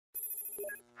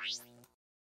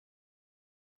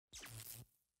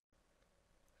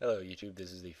Hello YouTube,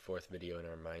 this is the fourth video in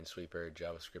our Minesweeper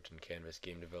JavaScript and Canvas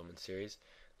game development series.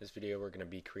 This video we're going to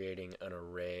be creating an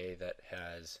array that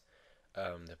has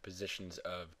the positions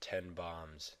of 10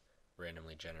 bombs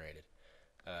randomly generated.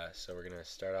 So we're going to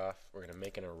start off, we're going to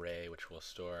make an array which will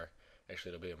store,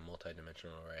 actually it'll be a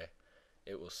multi-dimensional array.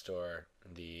 It will store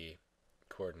the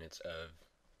coordinates of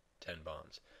 10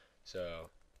 bombs. So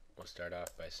we'll start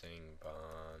off by saying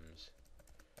bombs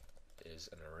is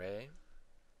an array.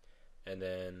 And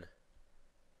then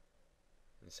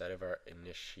inside of our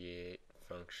initiate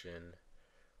function,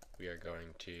 we are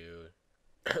going to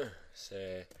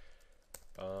say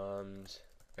bombs,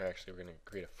 or actually we're going to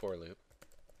create a for loop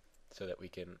so that we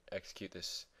can execute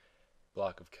this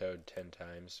block of code 10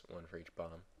 times, one for each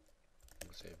bomb.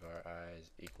 We'll say var I is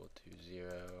equal to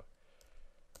 0,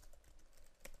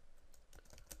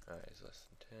 I is less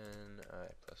than 10, I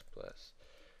plus plus,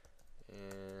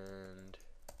 and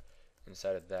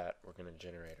inside of that we're going to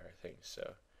generate our things.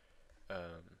 So we'll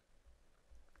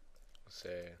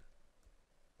say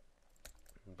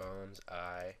bombs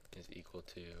I is equal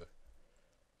to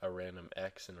a random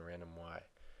x and a random y,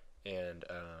 and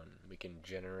we can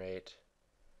generate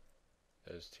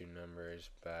those two numbers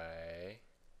by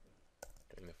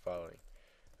doing the following.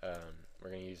 We're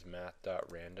going to use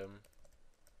math.random,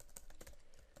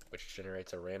 which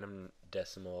generates a random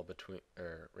decimal between,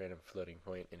 or random floating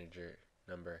point integer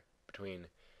number between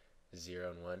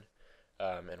 0 and 1,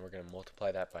 and we're going to multiply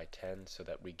that by 10 so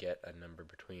that we get a number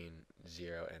between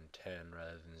 0 and 10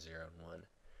 rather than 0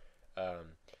 and 1.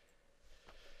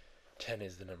 10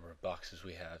 is the number of boxes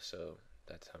we have, so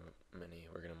that's how many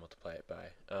we're going to multiply it by.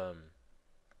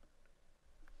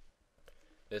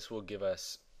 This will give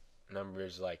us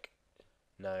numbers like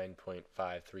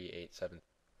 9.5387,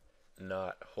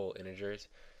 not whole integers.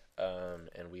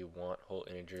 And we want whole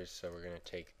integers, so we're going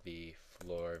to take the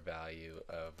floor value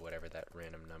of whatever that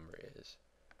random number is,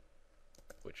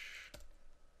 which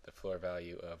the floor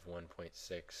value of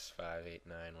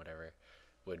 1.6589 whatever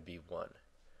would be 1.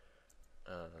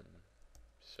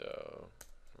 So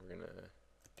we're going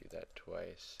to do that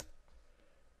twice.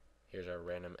 Here's our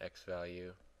random x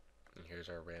value, and here's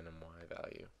our random y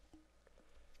value.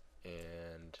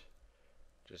 And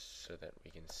just so that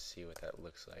we can see what that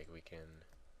looks like, we can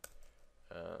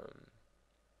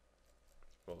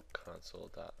we'll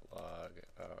console.log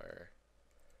our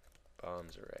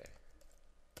bombs array.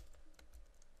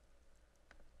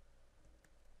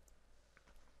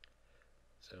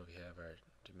 So we have our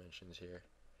dimensions here.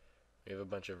 We have a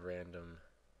bunch of random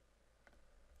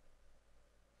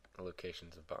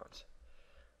locations of bombs.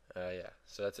 Yeah,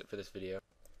 so that's it for this video.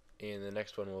 In the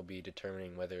next one we'll be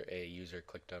determining whether a user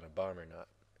clicked on a bomb or not.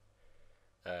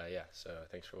 Yeah, so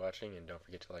thanks for watching, and don't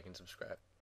forget to like and subscribe.